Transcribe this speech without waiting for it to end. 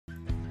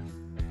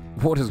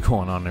What is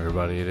going on,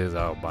 everybody? It is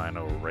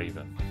Albino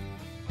Raven.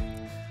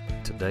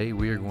 Today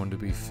we are going to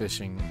be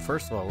fishing.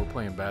 First of all, we're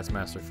playing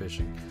Bassmaster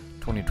Fishing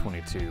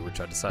 2022, which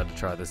I decided to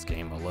try this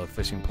game. I love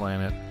Fishing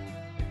Planet,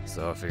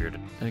 so I figured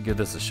I'd give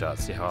this a shot,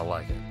 see how I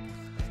like it.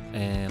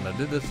 And I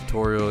did this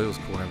tutorial, it was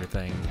cool and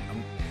everything.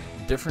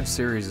 Different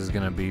series is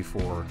going to be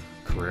for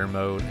career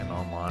mode and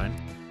online.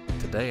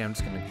 Today I'm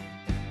just going to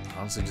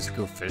honestly just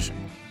go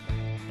fishing.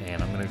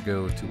 And I'm going to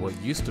go to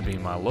what used to be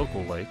my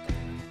local lake,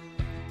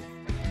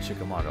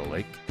 Chickamauga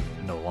Lake,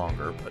 no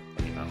longer, but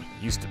you know,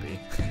 used to be.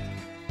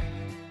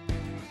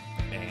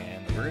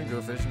 And we're gonna go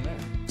fishing there.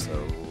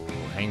 So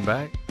hang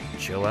back,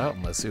 chill out,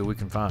 and let's see what we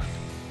can find.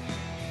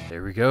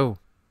 There we go.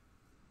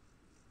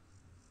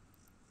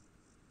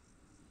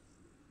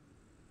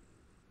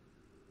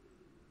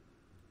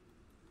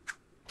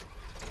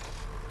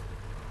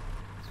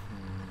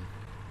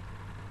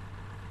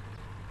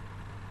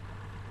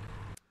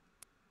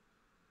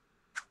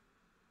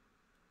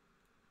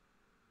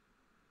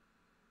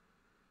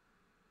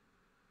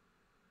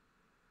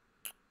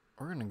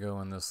 We're gonna go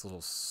in this little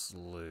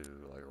slough,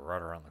 like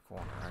right around the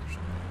corner,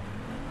 actually.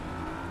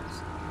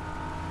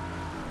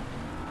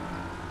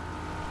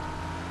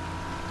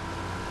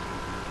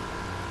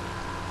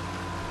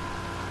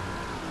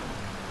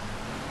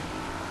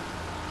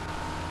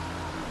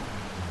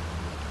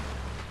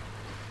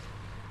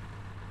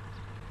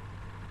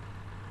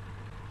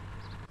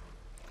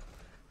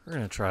 We're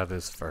gonna try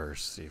this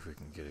first, see if we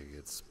can get a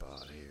good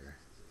spot here.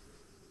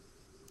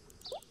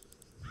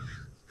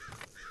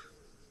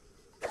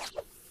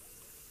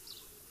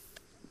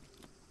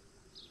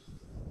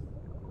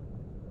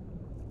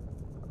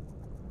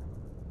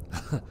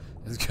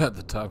 It's got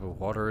the type of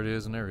water it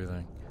is and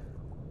everything.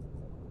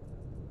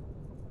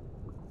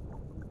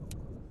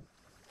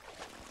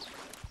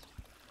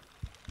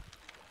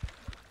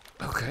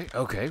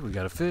 Okay, we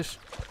got a fish.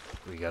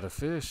 We got a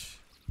fish.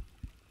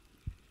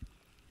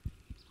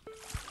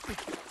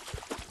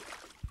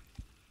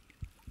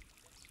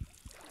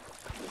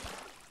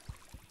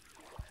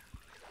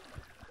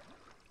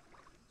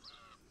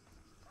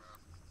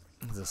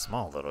 He's a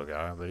small little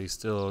guy, but he's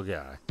still a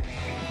guy.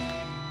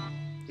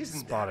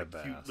 Isn't Spotted that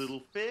a cute bass.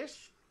 little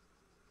fish?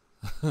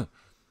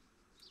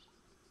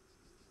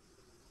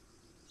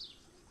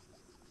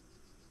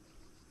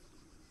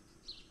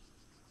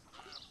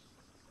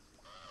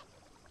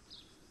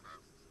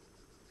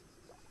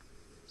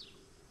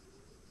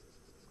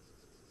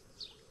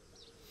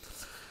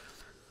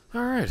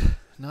 Alright,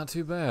 not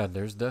too bad.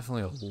 There's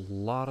definitely a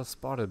lot of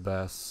spotted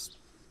bass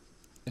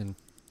in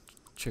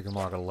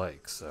Chickamauga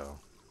Lake, so.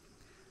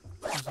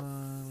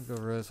 Go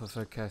rose will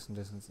affect casting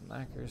distance and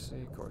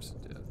accuracy. Of course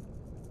it did.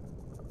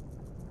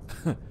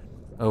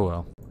 Oh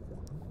well.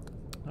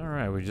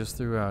 Alright, we just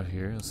threw out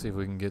here. Let's see if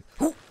we can get.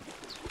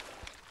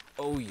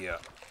 Oh yeah.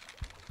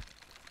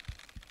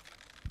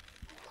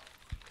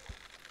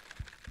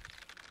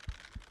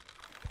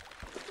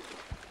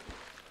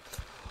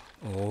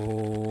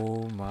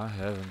 Oh my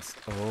heavens.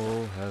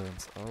 Oh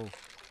heavens. Oh.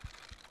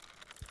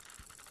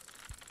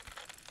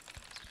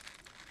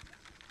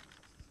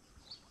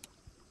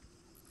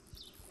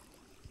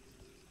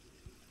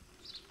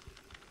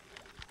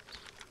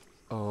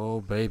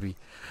 Oh baby.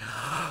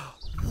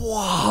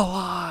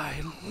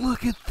 Walleye!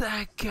 Look at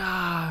that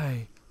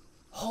guy!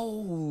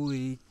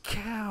 Holy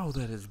cow,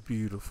 that is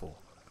beautiful.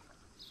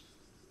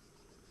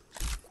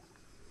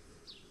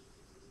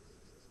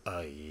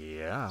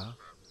 Yeah.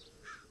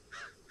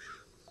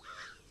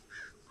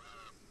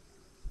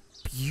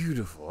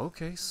 Beautiful.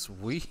 Okay,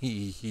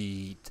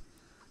 sweet.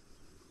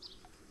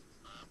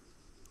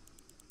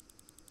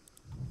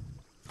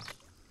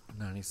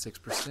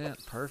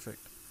 %, perfect.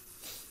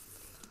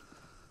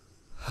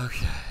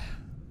 Okay.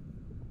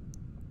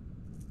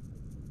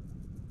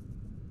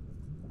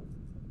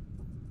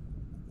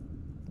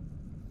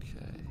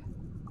 Okay.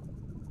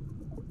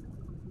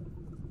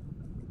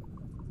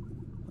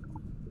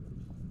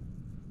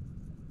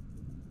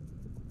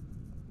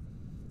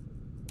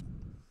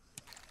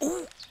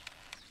 Ooh.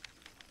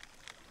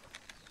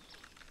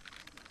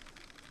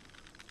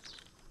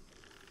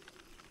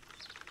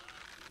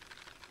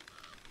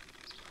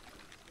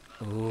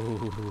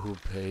 Ooh,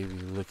 baby,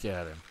 look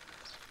at him.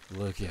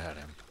 Look at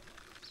him.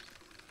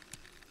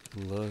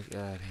 Look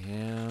at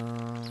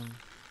him.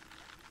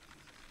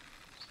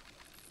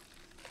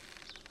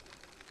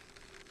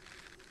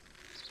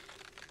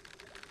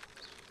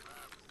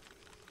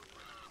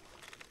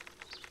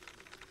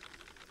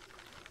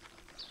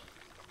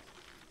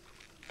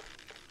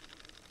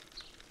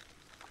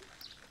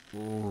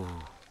 Ooh.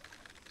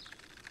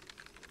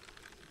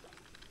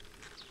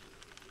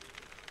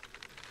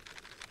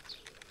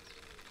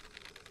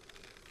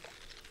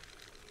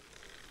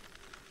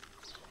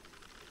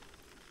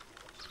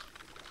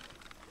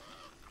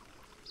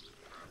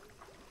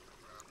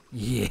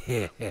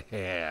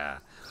 Yeah,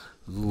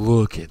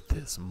 look at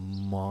this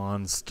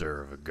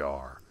monster of a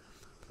gar.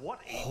 What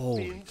a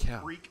Holy thin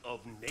cow, freak of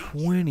nature.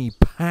 20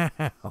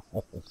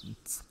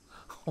 pounds.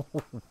 Oh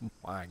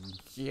my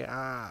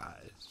gosh.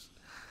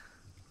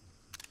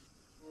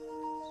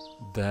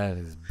 That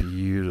is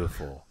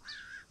beautiful.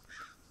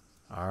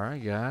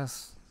 Alright,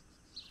 guys.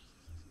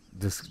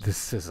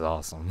 This is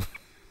awesome.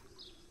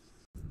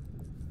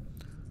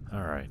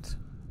 Alright.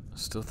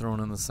 Still throwing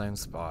in the same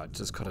spot.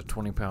 Just caught a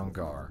 20-pound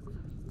gar.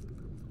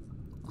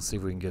 Let's see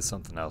if we can get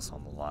something else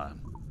on the line.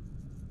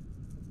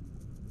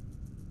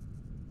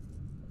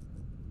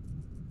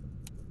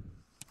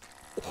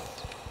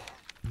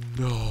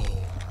 No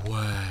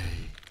way.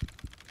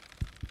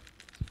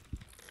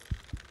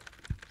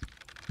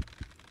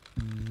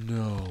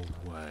 No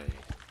way.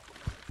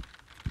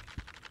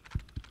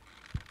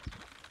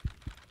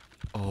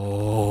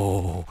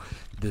 Oh,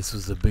 this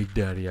was the big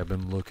daddy I've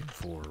been looking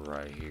for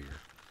right here.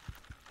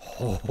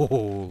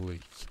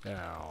 Holy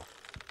cow.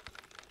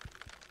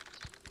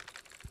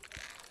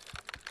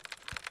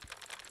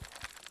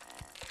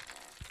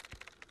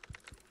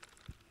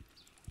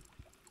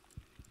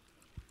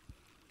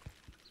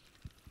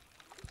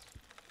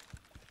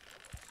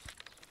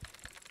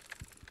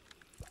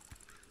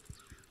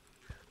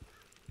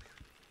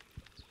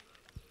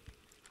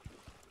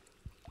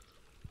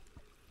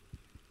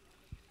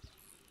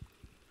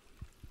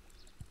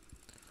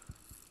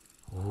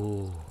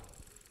 Oh.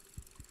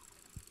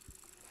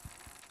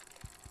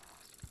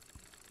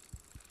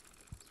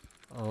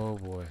 Oh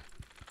boy.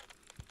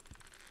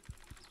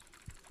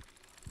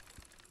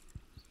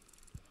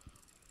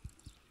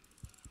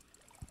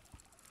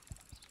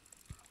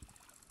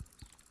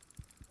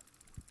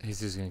 He's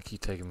just gonna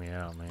keep taking me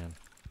out, man.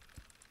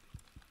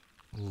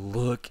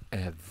 Look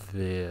at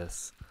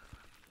this.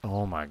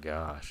 Oh my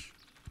gosh.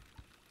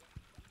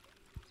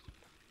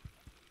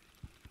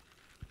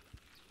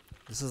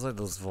 This is like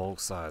those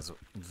Volkswagen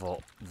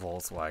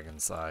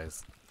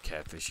size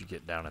catfish you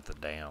get down at the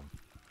dam.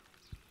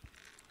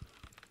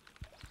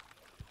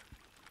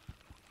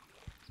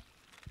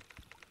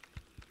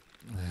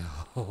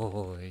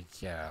 Holy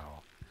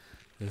cow.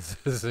 This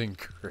is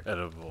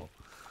incredible.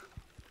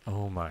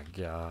 Oh my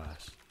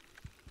gosh.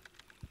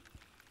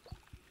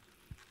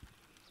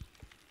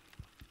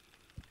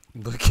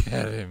 Look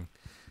at him.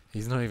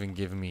 He's not even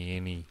giving me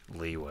any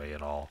leeway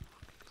at all.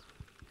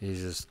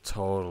 He's just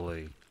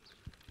totally...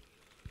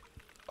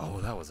 Oh,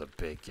 that was a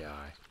big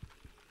guy.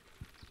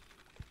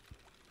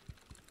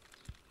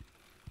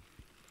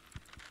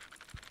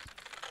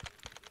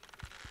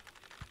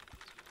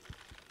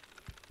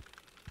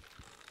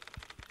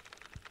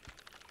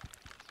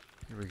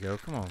 Here we go.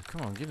 Come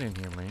on, get in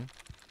here, man.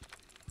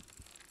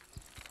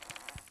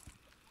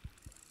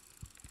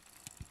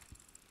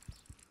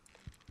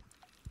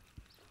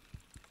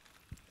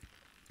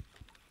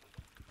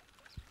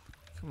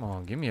 Come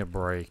on, give me a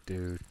break,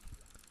 dude.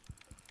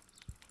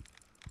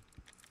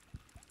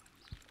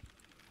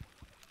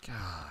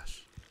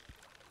 Gosh.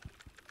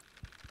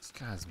 This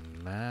guy's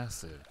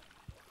massive.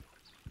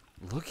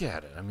 Look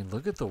at it. I mean,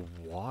 look at the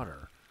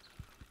water.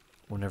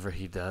 Whenever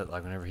he does,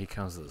 like whenever he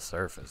comes to the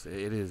surface,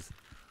 it is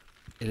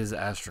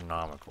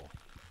astronomical.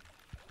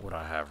 What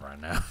I have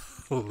right now.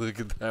 Look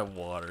at that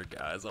water,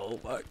 guys. Oh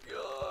my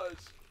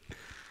gosh.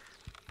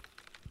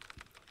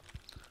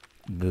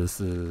 This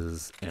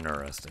is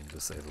interesting, to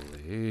say the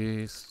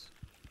least.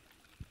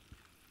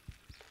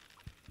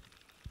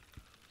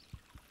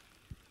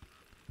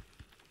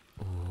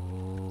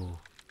 Oh.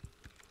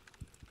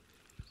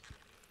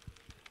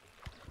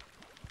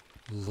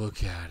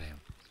 Look at him.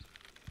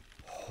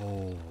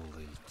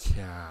 Holy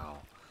cow.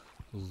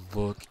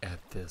 Look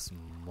at this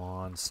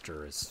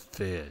monstrous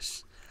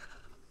fish.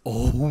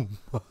 Oh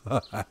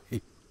my god.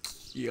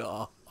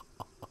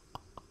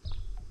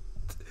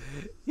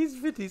 He's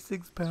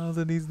 56 pounds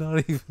and he's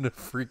not even a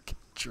freaking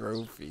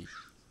trophy.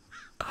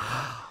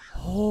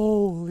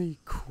 Holy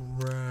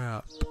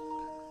crap.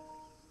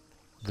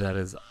 That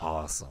is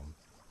awesome.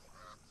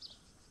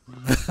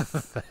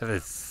 That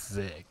is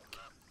sick.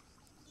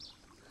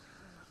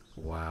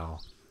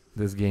 Wow.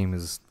 This game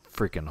is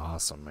freaking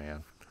awesome,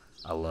 man.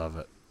 I love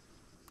it.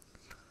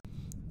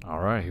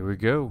 Alright, here we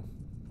go.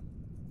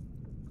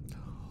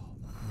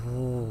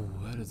 Oh,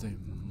 that is a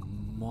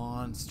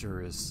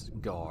monstrous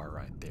gar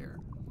right there.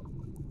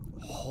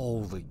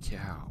 Holy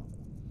cow.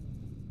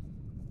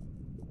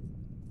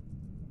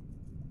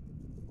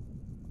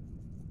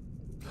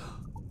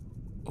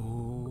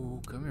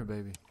 Oh, come here,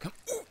 baby. Come.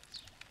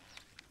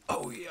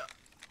 Oh, yeah.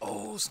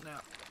 Oh,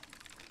 snap.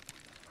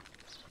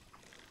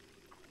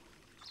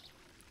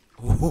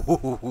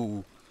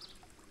 Oh.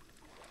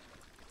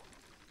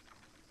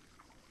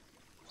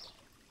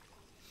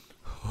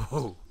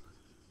 Oh.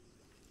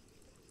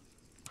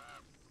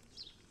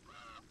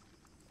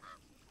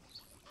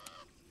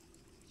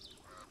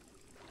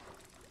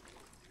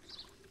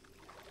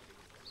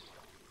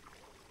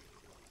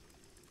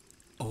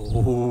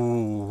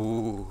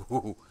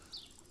 Oh.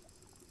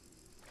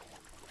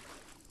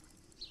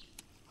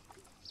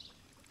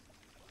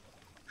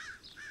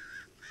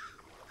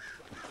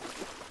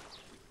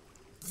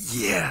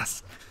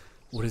 Yes.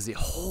 What is it?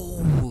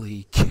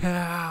 Holy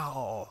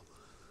cow.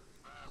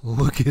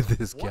 Look at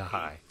this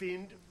guy.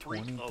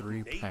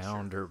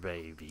 23-pounder,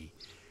 baby.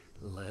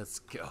 Let's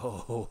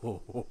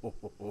go.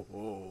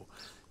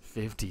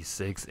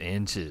 56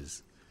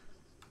 inches.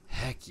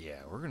 Heck yeah,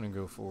 we're gonna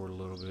go forward a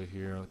little bit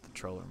here with the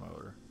troller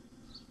motor.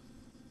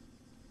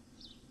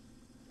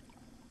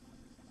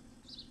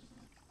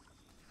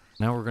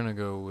 Now we're gonna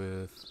go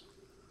with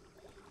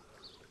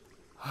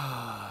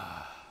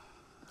I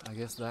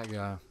guess that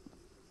guy.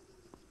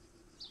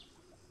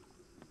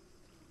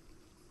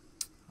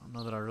 I don't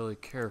know that I really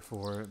care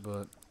for it,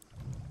 but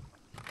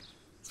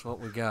it's what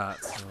we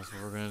got, so that's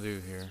what we're gonna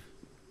do here.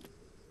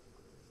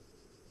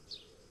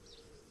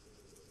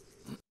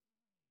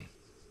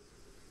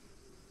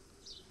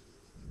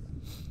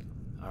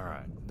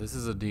 Alright, this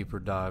is a deeper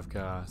dive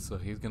guy, so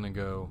he's gonna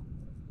go.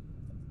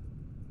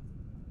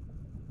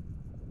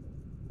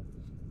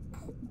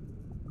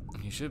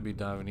 He should be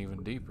diving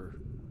even deeper.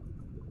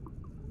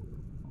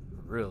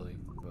 Really,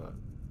 but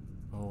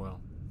oh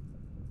well.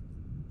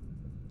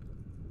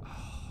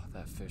 Oh,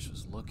 that fish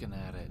was looking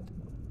at it.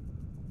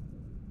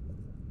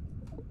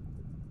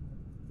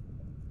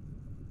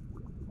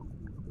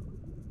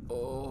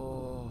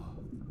 Oh.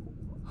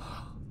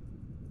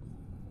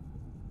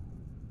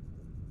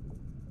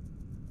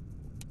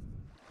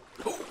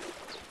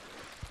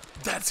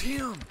 That's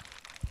him!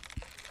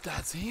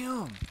 That's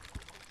him!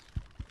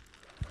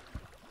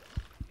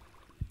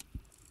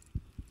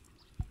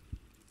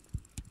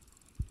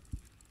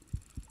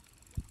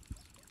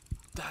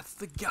 That's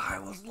the guy I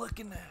was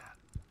looking at!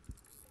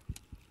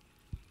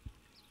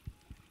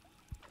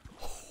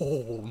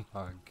 Oh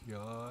my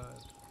god.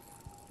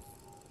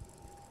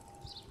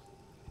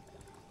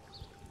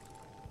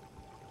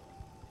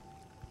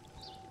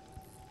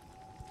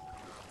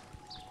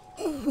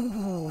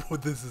 Oh,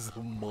 this is a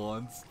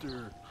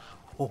monster.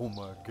 Oh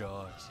my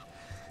gosh.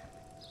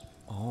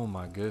 Oh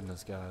my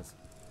goodness, guys.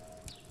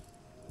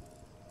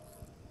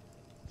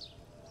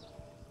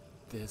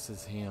 This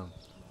is him.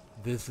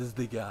 This is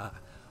the guy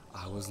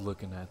I was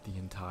looking at the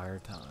entire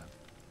time.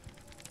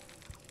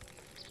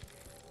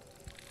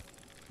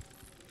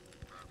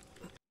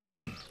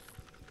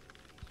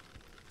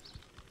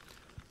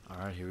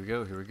 Alright, here we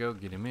go, here we go.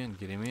 Get him in,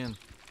 get him in.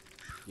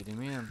 Get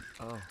him in.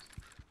 Oh.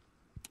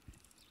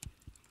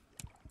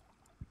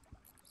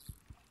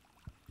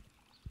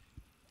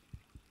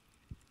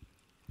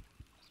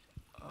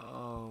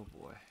 Oh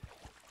boy.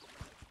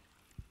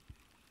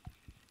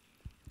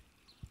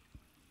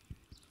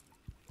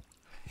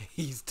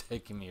 He's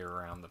taking me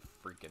around the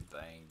freaking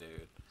thing,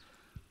 dude.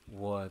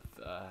 What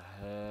the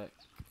heck?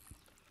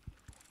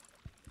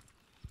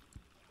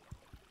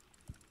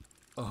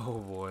 Oh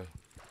boy.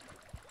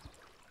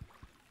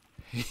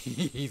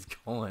 He's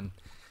going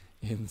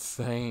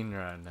insane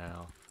right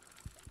now.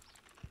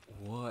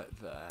 What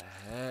the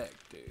heck,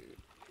 dude?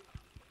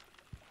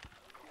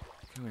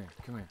 Come here,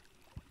 come here.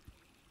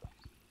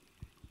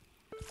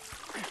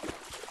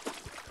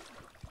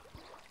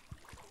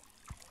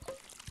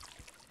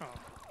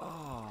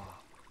 Oh.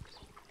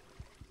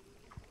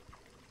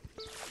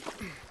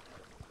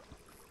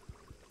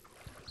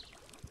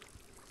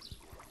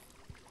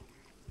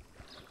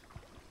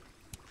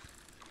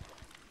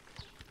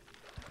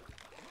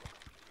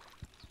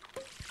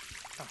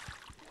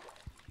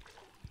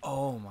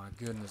 Oh my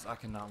goodness, I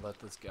cannot let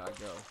this guy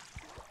go.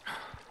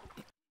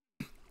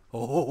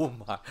 Oh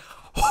my.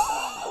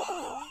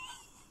 Oh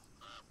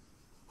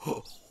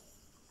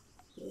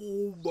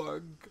my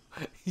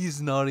god.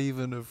 He's not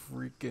even a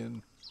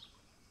freaking.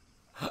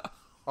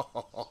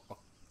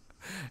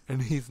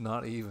 And he's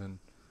not even.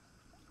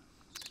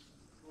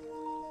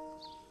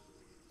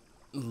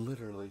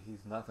 Literally,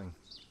 he's nothing.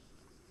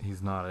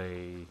 He's not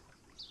a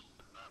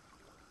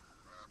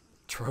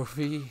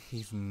trophy.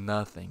 He's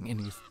nothing. And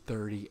he's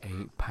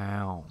 38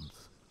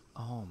 pounds.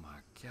 Oh my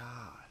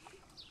gosh.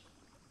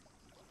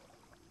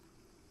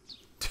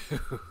 Dude.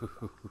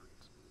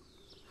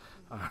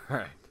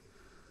 Alright.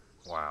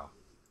 Wow.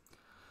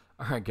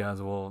 Alright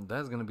guys, well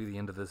that's going to be the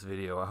end of this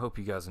video. I hope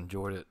you guys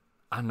enjoyed it.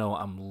 I know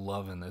I'm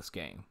loving this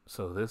game.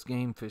 So this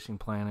game, Fishing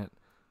Planet,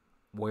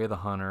 Way of the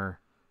Hunter,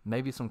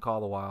 maybe some Call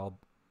of the Wild.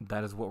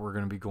 That is what we're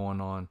going to be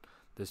going on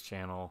this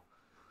channel.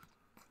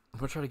 I'm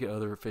going to try to get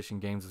other fishing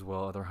games as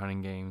well, other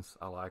hunting games.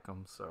 I like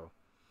them, so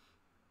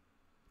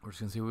we're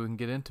just going to see what we can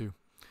get into.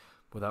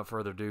 Without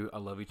further ado, I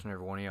love each and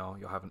every one of y'all.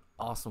 Y'all have an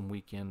awesome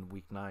weekend,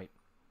 weeknight,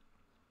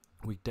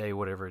 weekday,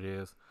 whatever it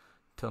is.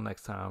 Till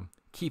next time,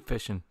 keep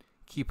fishing,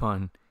 keep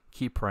hunting,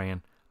 keep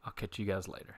praying. I'll catch you guys later.